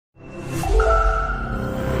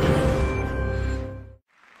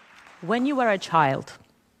When you were a child,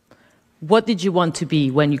 what did you want to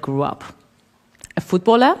be when you grew up? A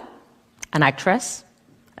footballer? An actress?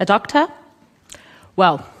 A doctor?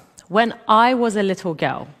 Well, when I was a little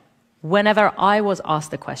girl, whenever I was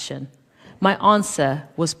asked the question, my answer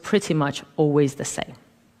was pretty much always the same.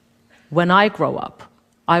 When I grow up,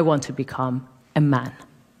 I want to become a man.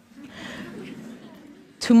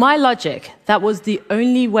 To my logic, that was the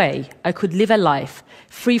only way I could live a life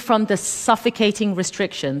free from the suffocating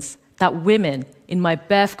restrictions that women in my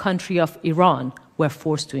birth country of Iran were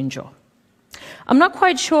forced to endure. I'm not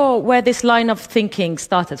quite sure where this line of thinking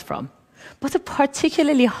started from, but a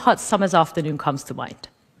particularly hot summer's afternoon comes to mind.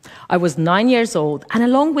 I was 9 years old, and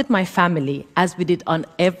along with my family, as we did on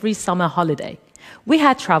every summer holiday, we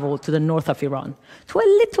had traveled to the north of Iran, to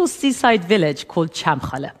a little seaside village called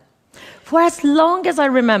Chamkhale. For as long as I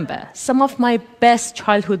remember, some of my best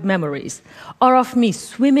childhood memories are of me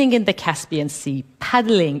swimming in the Caspian Sea,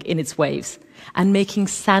 paddling in its waves, and making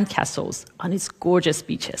sandcastles on its gorgeous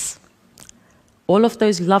beaches. All of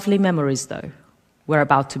those lovely memories, though, were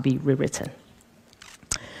about to be rewritten.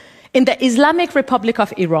 In the Islamic Republic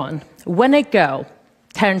of Iran, when a girl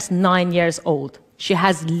turns 9 years old, she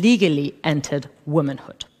has legally entered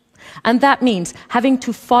womanhood. And that means having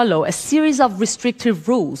to follow a series of restrictive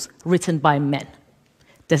rules written by men,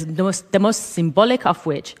 the most symbolic of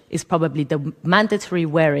which is probably the mandatory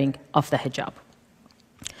wearing of the hijab.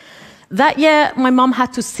 That year, my mom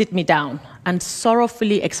had to sit me down and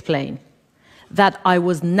sorrowfully explain that I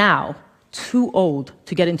was now too old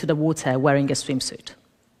to get into the water wearing a swimsuit.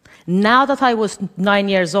 Now that I was 9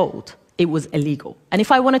 years old, it was illegal. And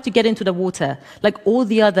if I wanted to get into the water, like all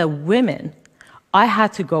the other women, I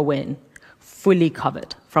had to go in fully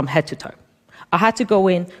covered from head to toe. I had to go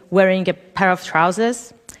in wearing a pair of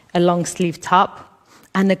trousers, a long-sleeve top,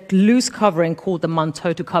 and a loose covering called the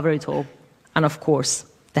manteau to cover it all, and of course,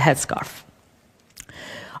 the headscarf.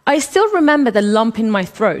 I still remember the lump in my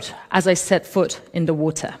throat as I set foot in the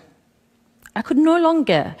water. I could no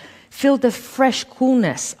longer feel the fresh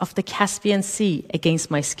coolness of the Caspian Sea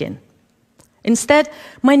against my skin. Instead,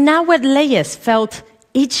 my now wet layers felt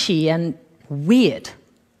itchy and weird.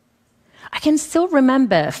 I can still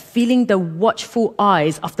remember feeling the watchful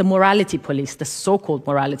eyes of the morality police, the so-called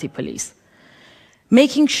morality police,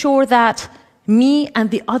 making sure that me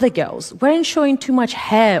and the other girls weren't showing too much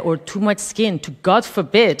hair or too much skin to, God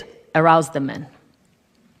forbid, arouse the men.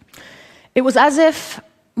 It was as if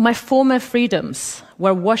my former freedoms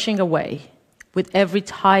were washing away with every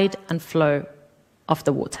tide and flow of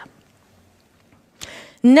the water.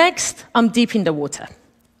 Next, I'm deep in the water.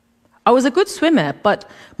 I was a good swimmer, but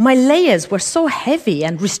my layers were so heavy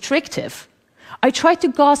and restrictive. I tried to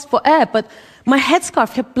gasp for air, but my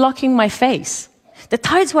headscarf kept blocking my face. The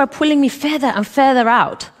tides were pulling me further and further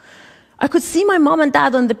out. I could see my mom and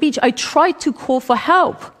dad on the beach. I tried to call for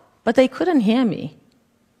help, but they couldn't hear me.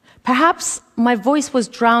 Perhaps my voice was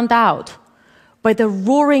drowned out by the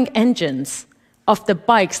roaring engines of the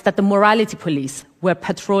bikes that the morality police were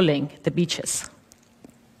patrolling the beaches.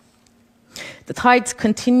 The tides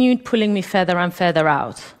continued pulling me further and further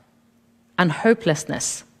out, and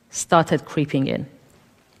hopelessness started creeping in.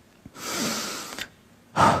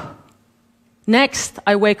 Next,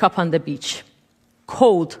 I wake up on the beach,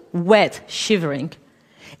 cold, wet, shivering.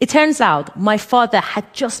 It turns out my father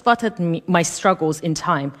had just spotted my struggles in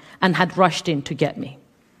time and had rushed in to get me.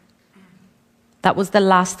 That was the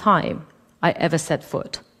last time I ever set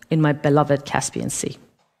foot in my beloved Caspian Sea.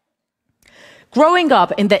 Growing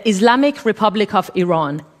up in the Islamic Republic of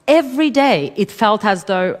Iran, every day it felt as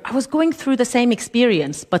though I was going through the same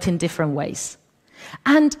experience, but in different ways.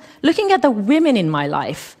 And looking at the women in my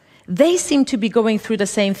life, they seemed to be going through the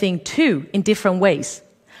same thing too, in different ways.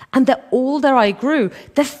 And the older I grew,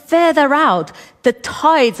 the further out the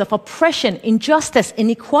tides of oppression, injustice,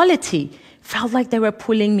 inequality felt like they were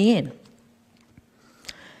pulling me in.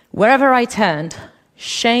 Wherever I turned,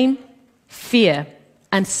 shame, fear,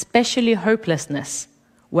 and especially hopelessness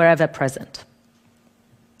were ever present.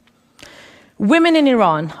 Women in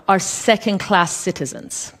Iran are second-class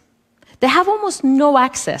citizens. They have almost no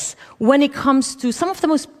access when it comes to some of the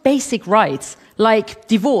most basic rights, like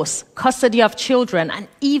divorce, custody of children, and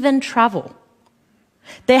even travel.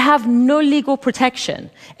 They have no legal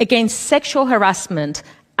protection against sexual harassment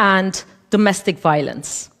and domestic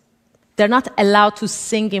violence. They're not allowed to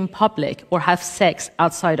sing in public or have sex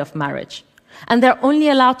outside of marriage. And they're only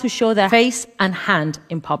allowed to show their face and hand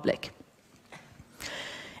in public.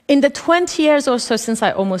 In the 20 years or so since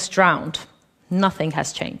I almost drowned, nothing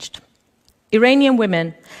has changed. Iranian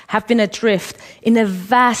women have been adrift in a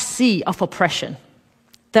vast sea of oppression.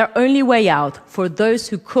 Their only way out for those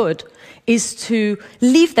who could is to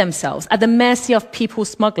leave themselves at the mercy of people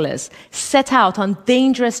smugglers, set out on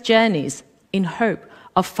dangerous journeys in hope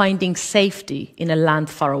of finding safety in a land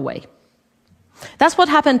far away. That's what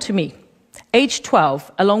happened to me. Age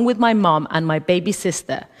 12, along with my mom and my baby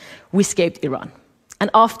sister, we escaped Iran. And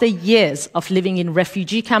after years of living in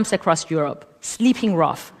refugee camps across Europe, sleeping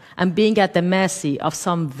rough, and being at the mercy of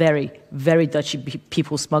some very, very dodgy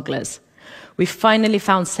people smugglers, we finally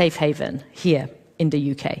found safe haven here in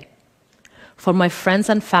the UK. For my friends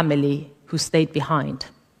and family who stayed behind,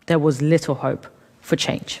 there was little hope for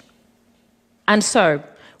change. And so,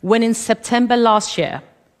 when in September last year,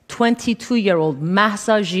 22-year-old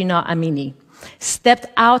Mahsa Jina Amini stepped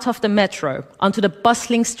out of the metro onto the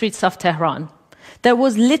bustling streets of Tehran, there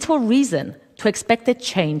was little reason to expect a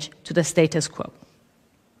change to the status quo.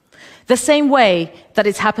 The same way that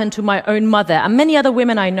it's happened to my own mother and many other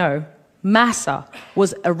women I know, Mahsa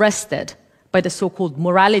was arrested by the so-called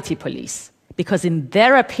morality police because, in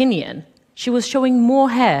their opinion, she was showing more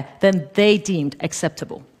hair than they deemed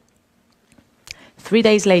acceptable. 3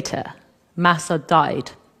 days later, Mahsa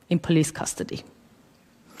died in police custody.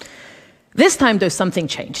 This time, though, something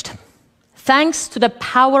changed. Thanks to the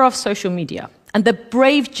power of social media and the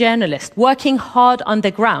brave journalists working hard on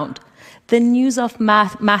the ground, the news of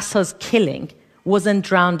Mahsa's killing wasn't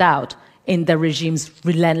drowned out in the regime's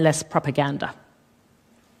relentless propaganda.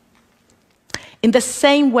 In the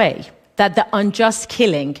same way that the unjust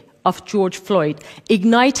killing of George Floyd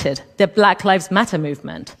ignited the Black Lives Matter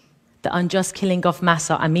movement, the unjust killing of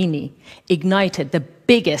Mahsa Amini ignited the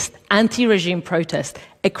biggest anti-regime protest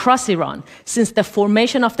across Iran since the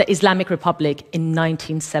formation of the Islamic Republic in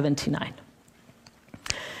 1979.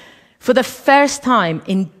 For the first time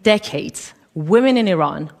in decades, women in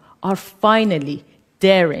Iran are finally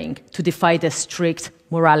daring to defy the strict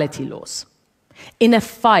morality laws. In a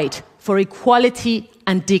fight for equality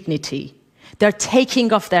and dignity, they're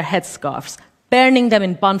taking off their headscarves, burning them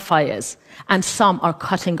in bonfires, and some are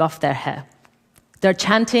cutting off their hair. They're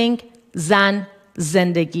chanting, Zan,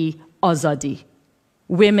 Zendegi, Azadi.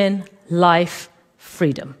 Women, life,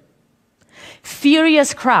 freedom.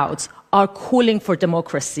 Furious crowds are calling for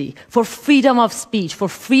democracy, for freedom of speech, for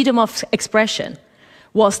freedom of expression,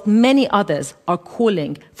 whilst many others are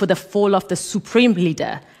calling for the fall of the supreme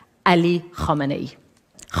leader, Ali Khamenei.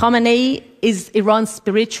 Khamenei is Iran's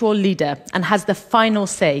spiritual leader and has the final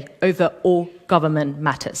say over all government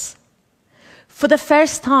matters. For the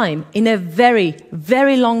first time in a very,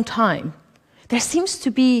 very long time, there seems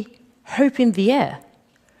to be hope in the air.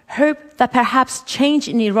 Hope that perhaps change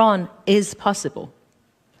in Iran is possible.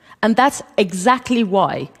 And that's exactly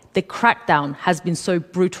why the crackdown has been so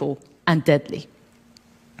brutal and deadly.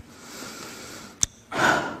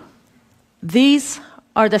 These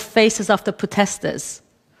are the faces of the protesters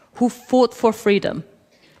who fought for freedom,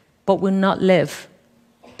 but will not live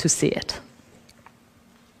to see it.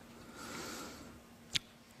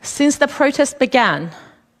 Since the protest began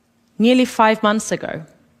nearly 5 months ago,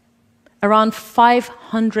 around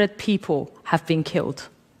 500 people have been killed,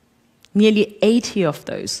 nearly 80 of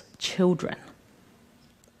those children.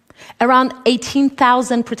 Around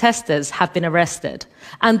 18,000 protesters have been arrested,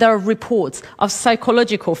 and there are reports of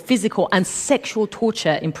psychological, physical, and sexual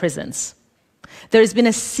torture in prisons. There has been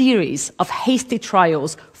a series of hasty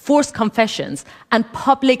trials, forced confessions, and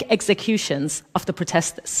public executions of the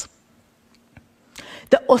protesters.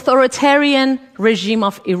 The authoritarian regime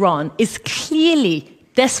of Iran is clearly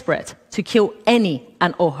desperate to kill any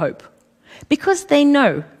and all hope, because they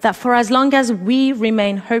know that for as long as we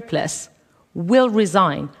remain hopeless, we'll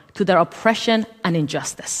resign to their oppression and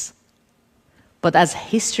injustice. But as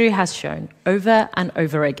history has shown over and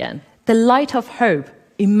over again, the light of hope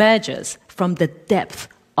emerges from the depth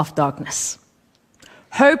of darkness.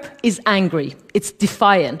 Hope is angry, it's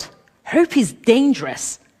defiant. Hope is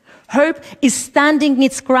dangerous. Hope is standing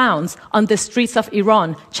its grounds on the streets of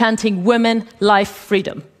Iran, chanting women, life,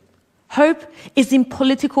 freedom. Hope is in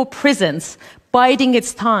political prisons, biding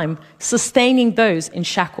its time, sustaining those in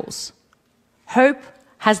shackles. Hope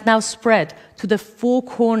has now spread to the four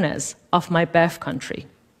corners of my birth country.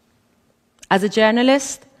 As a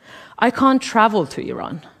journalist, I can't travel to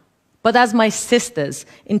Iran. But as my sisters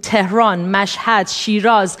in Tehran, Mashhad,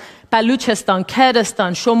 Shiraz, Baluchistan,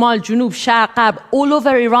 Kurdistan, Shomal, Junub, Sharq, Gharb, all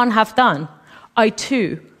over Iran have done, I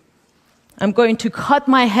too am going to cut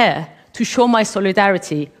my hair to show my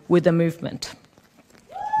solidarity with the movement.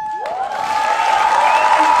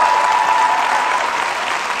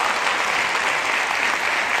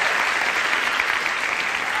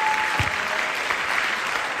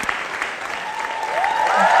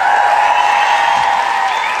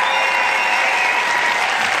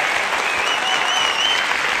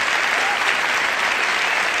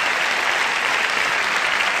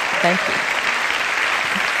 Thank you.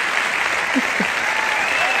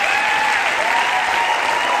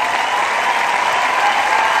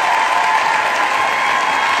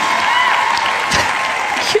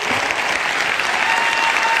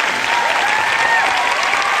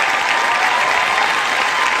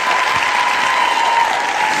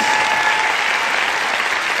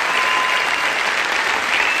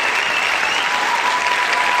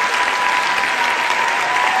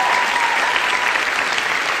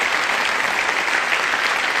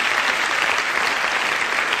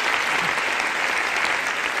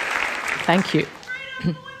 Thank you.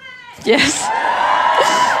 Yes.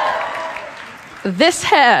 This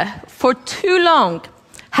hair, for too long,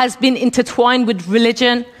 has been intertwined with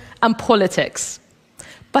religion and politics.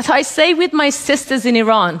 But I say with my sisters in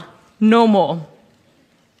Iran, no more.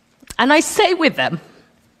 And I say with them,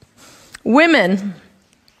 women,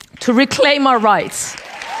 to reclaim our rights.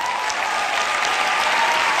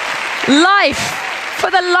 Life for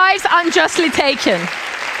the lives unjustly taken.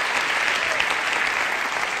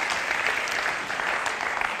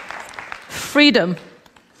 Freedom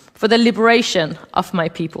for the liberation of my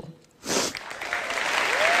people.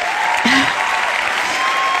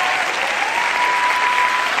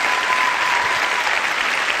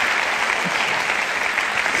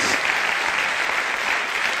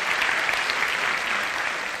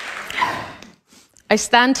 I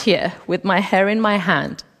stand here with my hair in my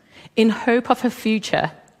hand in hope of a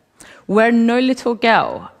future where no little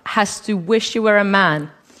girl has to wish she were a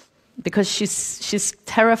man because she's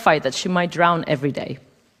terrified that she might drown every day.